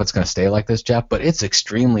I don't know if it's going to stay like this, Jeff, but it's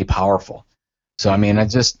extremely powerful. So I mean, I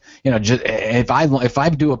just if I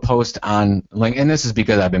do a post on LinkedIn, and this is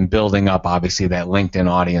because I've been building up obviously that LinkedIn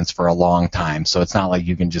audience for a long time. So it's not like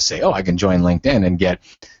you can just say, oh, I can join LinkedIn and get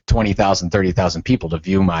 20,000, 30,000 people to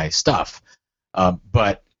view my stuff.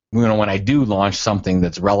 But when I do launch something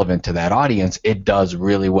that's relevant to that audience, it does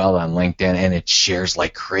really well on LinkedIn, and it shares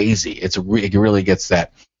like crazy. It really gets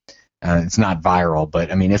that. It's not viral,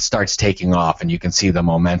 but I mean, it starts taking off, and you can see the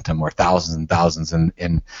momentum where thousands and thousands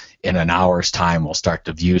in an hour's time will start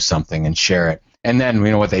to view something and share it. And then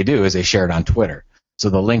what they do is they share it on Twitter. So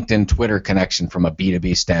the LinkedIn Twitter connection from a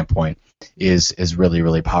B2B standpoint is really,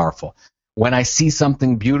 really powerful. When I see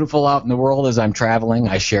something beautiful out in the world as I'm traveling,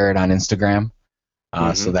 I share it on Instagram.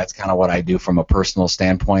 So that's kind of what I do from a personal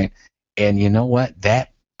standpoint. And you know what?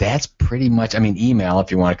 That's pretty much, I mean, email, if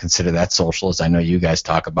you want to consider that social, as I know you guys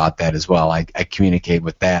talk about that as well. I communicate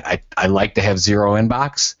with that. I like to have zero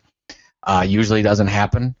inbox. Usually doesn't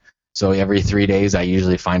happen. So every 3 days, I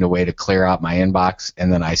usually find a way to clear out my inbox,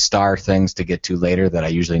 and then I star things to get to later that I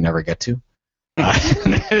usually never get to.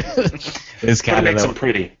 It's kind of makes them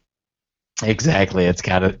pretty. Exactly, it's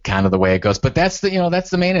kind of the way it goes. But that's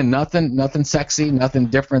the main, and nothing sexy, nothing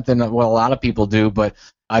different than what a lot of people do. But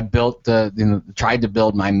I built tried to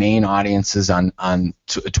build my main audiences on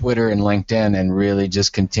Twitter and LinkedIn, and really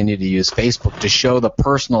just continue to use Facebook to show the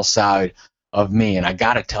personal side of me. And I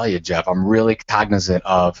got to tell you, Jeff, I'm really cognizant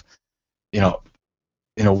of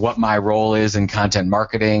what my role is in content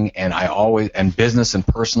marketing, and business and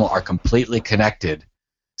personal are completely connected.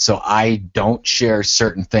 So I don't share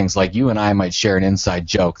certain things, like you and I might share an inside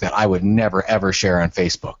joke that I would never ever share on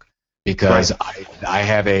Facebook, because right. I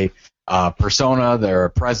have a persona, there are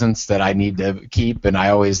presence that I need to keep, and I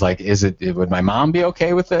always would my mom be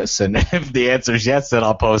okay with this? And if the answer is yes, then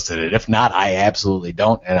I'll post it. If not, I absolutely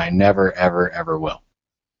don't, and I never ever ever will.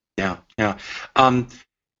 Yeah.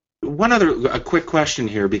 One a quick question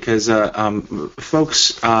here, because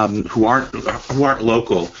folks who aren't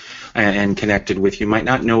local and connected with you might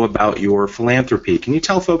not know about your philanthropy. Can you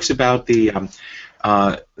tell folks about the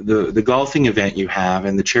golfing event you have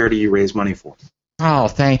and the charity you raise money for? Oh,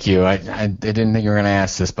 thank you. I didn't think you were going to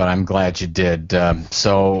ask this, but I'm glad you did.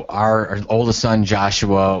 So our oldest son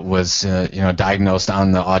Joshua was diagnosed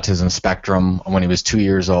on the autism spectrum when he was 2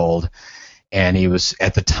 years old, and he was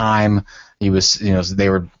at the time. He was, they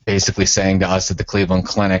were basically saying to us at the Cleveland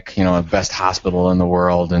Clinic, the best hospital in the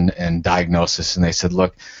world, and diagnosis, and they said,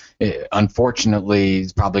 look, unfortunately,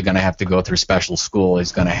 he's probably going to have to go through special school.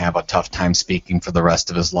 He's going to have a tough time speaking for the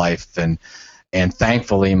rest of his life. And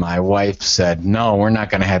thankfully, my wife said, no, we're not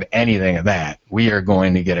going to have anything of that. We are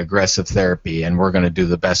going to get aggressive therapy, and we're going to do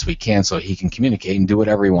the best we can so he can communicate and do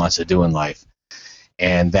whatever he wants to do in life.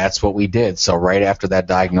 And that's what we did. So right after that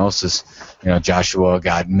diagnosis, Joshua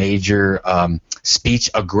got major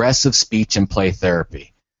aggressive speech and play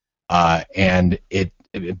therapy. And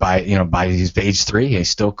by his age 3, he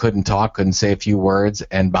still couldn't talk, couldn't say a few words.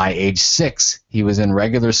 And by age 6, he was in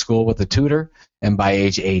regular school with a tutor. And by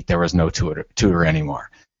age 8, there was no tutor anymore.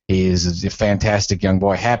 He's a fantastic young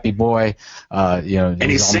boy, happy boy. And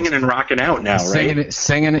he's singing and rocking out now, right? He's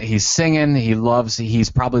singing. He's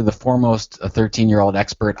probably the foremost 13-year-old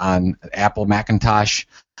expert on Apple Macintosh.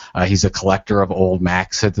 He's a collector of old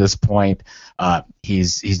Macs at this point.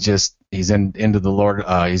 He's into the Lord.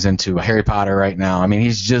 He's into Harry Potter right now. I mean,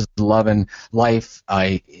 he's just loving life.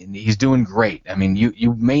 He's doing great. I mean,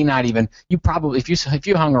 you may not even, you probably, if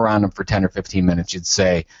you hung around him for 10 or 15 minutes, you'd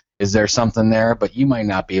say, is there something there? But you might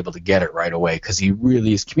not be able to get it right away, because he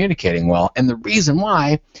really is communicating well. And the reason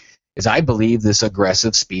why is I believe this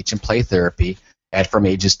aggressive speech and play therapy from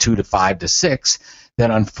ages 2 to 5 to 6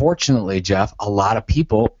 that unfortunately, Jeff, a lot of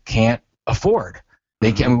people can't afford.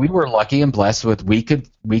 We were lucky and blessed with we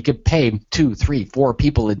could pay 2, 3, 4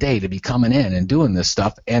 people a day to be coming in and doing this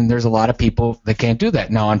stuff, and there's a lot of people that can't do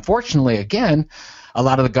that. Now, unfortunately, again, a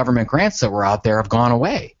lot of the government grants that were out there have gone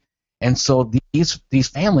away. And so these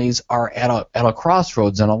families are at a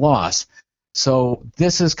crossroads and a loss. So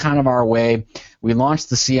this is kind of our way. We launched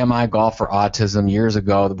the CMI Golf for Autism years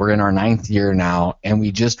ago. We're in our 9th year now, and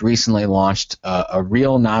we just recently launched a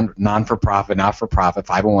real not-for-profit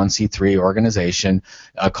 501c3 organization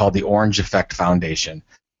called the Orange Effect Foundation.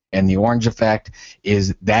 And the Orange Effect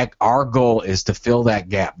is that our goal is to fill that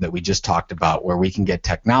gap that we just talked about, where we can get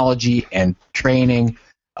technology and training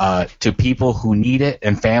to people who need it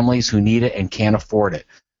and families who need it and can't afford it.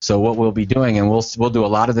 So what we'll be doing, and we'll do a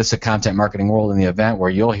lot of this at Content Marketing World in the event, where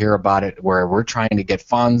you'll hear about it, where we're trying to get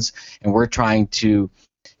funds, and we're trying to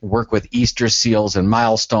work with Easter Seals and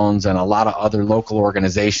Milestones and a lot of other local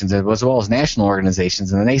organizations as well as national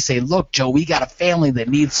organizations. And then they say, look, Joe, we got a family that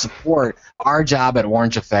needs support. Our job at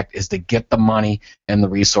Orange Effect is to get the money and the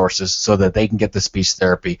resources so that they can get the speech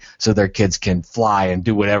therapy so their kids can fly and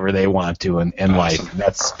do whatever they want to in life.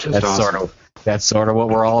 That's awesome. That's sort of what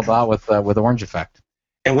we're all about with Orange Effect.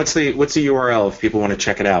 And what's the URL if people want to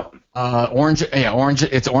check it out? Orange.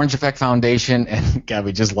 It's Orange Effect Foundation, and God,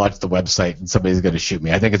 we just launched the website, and somebody's going to shoot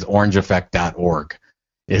me. I think it's orangeeffect.org.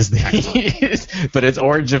 But it's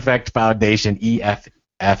Orange Effect Foundation,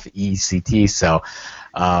 EFFECT. So,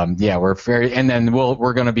 we're very, and then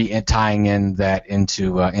we're going to be tying in that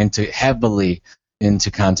into heavily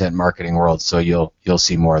into Content Marketing World. So you'll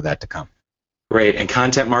see more of that to come. Great. And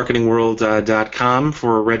contentmarketingworld.com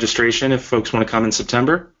for registration if folks want to come in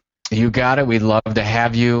September? You got it. We'd love to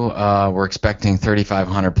have you. We're expecting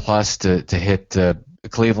 3,500 plus to hit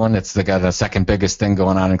Cleveland. It's the second biggest thing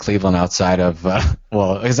going on in Cleveland outside of,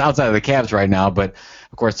 it's outside of the Cavs right now, but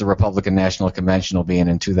of course the Republican National Convention will be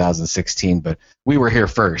in 2016, but we were here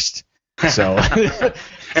first. So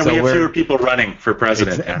And so we have fewer people running for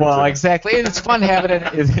president. Exactly. And it's fun having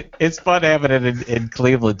it. It's fun having it in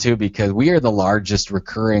Cleveland too, because we are the largest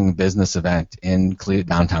recurring business event in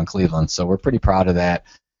downtown Cleveland. So we're pretty proud of that,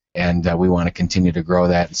 and we want to continue to grow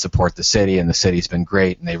that and support the city. And the city's been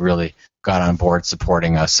great, and they really got on board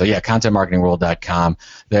supporting us. So yeah, contentmarketingworld.com.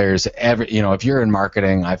 There's if you're in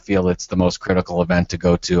marketing, I feel it's the most critical event to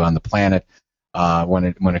go to on the planet. When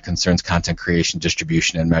it concerns content creation,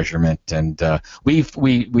 distribution, and measurement, and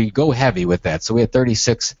we go heavy with that. So we had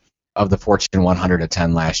 36 of the Fortune 100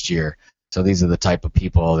 attend last year. So these are the type of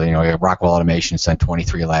people. Rockwell Automation sent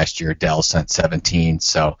 23 last year. Dell sent 17.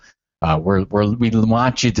 So we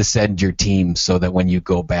want you to send your team so that when you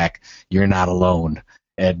go back, you're not alone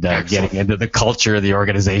and getting into the culture of the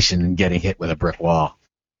organization and getting hit with a brick wall.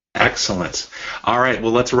 Excellent. All right,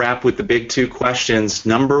 well, let's wrap with the big two questions.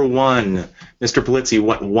 Number one, Mr. Polizzi,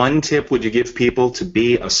 what one tip would you give people to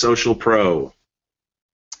be a social pro?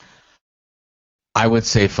 I would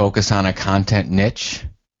say focus on a content niche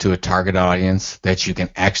to a target audience that you can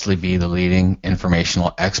actually be the leading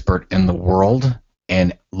informational expert in the world,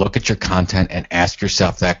 and look at your content and ask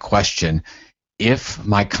yourself that question. If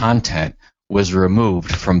my content was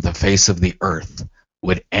removed from the face of the earth,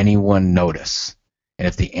 would anyone notice? And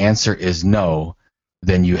if the answer is no,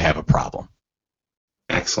 then you have a problem.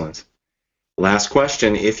 Excellent. Last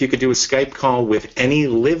question. If you could do a Skype call with any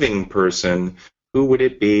living person, who would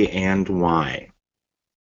it be and why?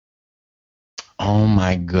 Oh,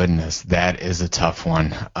 my goodness. That is a tough one.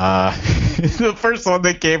 The first one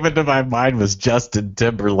that came into my mind was Justin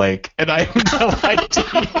Timberlake, and I have no idea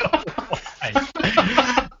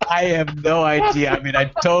why. I have no idea. I mean,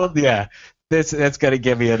 that's going to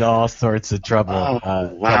get me in all sorts of trouble.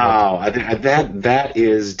 Wow. That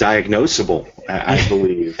is diagnosable, I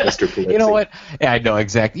believe, Mr. Polizzi. You know what? Yeah, I know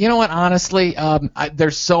exactly. You know what? Honestly,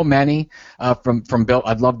 there's so many from Bill.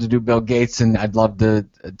 I'd love to do Bill Gates, and I'd love to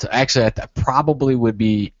actually, I probably would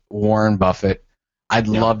be Warren Buffett. I'd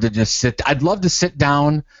love to sit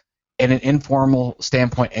down in an informal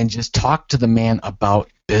standpoint and just talk to the man about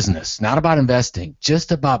business, not about investing,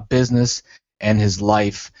 just about business and his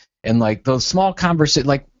life. And like those small conversations,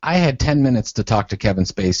 like I had 10 minutes to talk to Kevin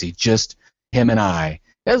Spacey, just him and I.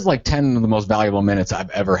 That was like 10 of the most valuable minutes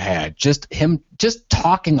I've ever had. Just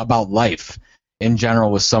talking about life in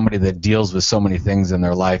general with somebody that deals with so many things in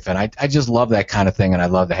their life. And I just love that kind of thing, and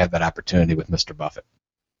I'd love to have that opportunity with Mr. Buffett.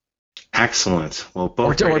 Excellent. Well,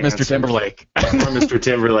 both or Mr. Timberlake. Or Mr.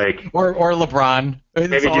 Timberlake. or LeBron.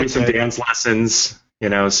 Maybe do some dance lessons.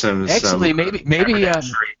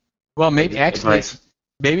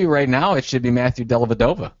 Maybe right now it should be Matthew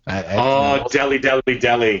Dellavedova.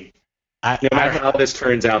 Deli. No matter how this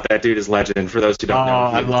turns out, that dude is legend. For those who don't know,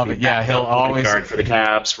 I love it. Yeah, he'll always guard for the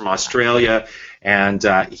Cavs from Australia, and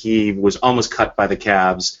he was almost cut by the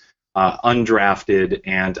Cavs, undrafted,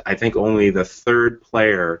 and I think only the third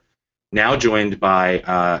player, now joined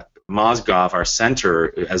by Mozgov, our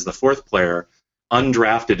center, as the fourth player,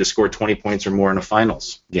 undrafted to score 20 points or more in a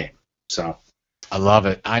finals game. So. I love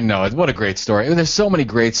it. I know it. What a great story. There's so many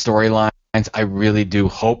great storylines. I really do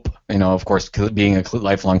hope, of course, being a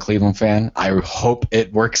lifelong Cleveland fan, I hope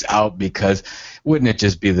it works out, because wouldn't it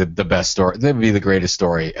just be the best story? That would be the greatest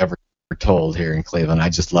story ever told here in Cleveland. I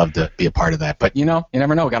just love to be a part of that. But, you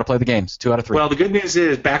never know. Got to play the games. 2 out of 3. Well, the good news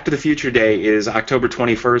is Back to the Future Day is October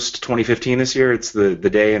 21st, 2015 this year. It's the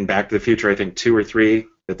day in Back to the Future, I think 2 or 3,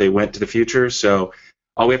 that they went to the future. So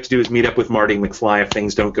all we have to do is meet up with Marty McFly if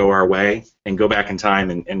things don't go our way and go back in time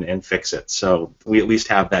and fix it. So we at least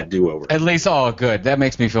have that do-over. At least, good. That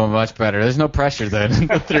makes me feel much better. There's no pressure then.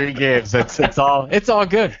 The 3 games. It's all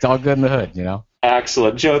good. It's all good in the hood,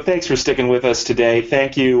 Excellent. Joe, thanks for sticking with us today.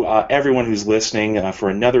 Thank you, everyone who's listening, for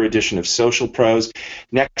another edition of Social Pros.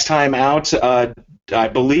 Next time out, I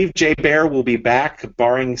believe Jay Baer will be back,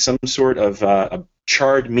 barring some sort of a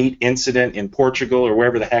charred meat incident in Portugal or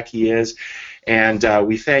wherever the heck he is. And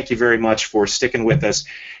we thank you very much for sticking with us.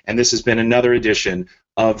 And this has been another edition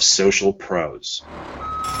of Social Pros.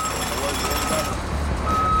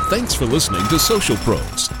 Thanks for listening to Social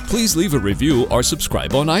Pros. Please leave a review or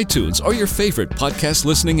subscribe on iTunes or your favorite podcast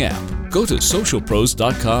listening app. Go to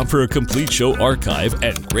socialpros.com for a complete show archive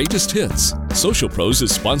and greatest hits. Social Pros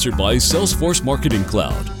is sponsored by Salesforce Marketing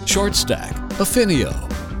Cloud, ShortStack, Affinio,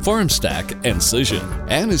 FarmStack, and Cision,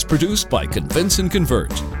 and is produced by Convince and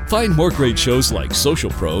Convert. Find more great shows like Social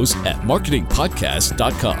Pros at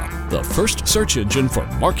marketingpodcast.com, the first search engine for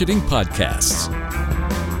marketing podcasts.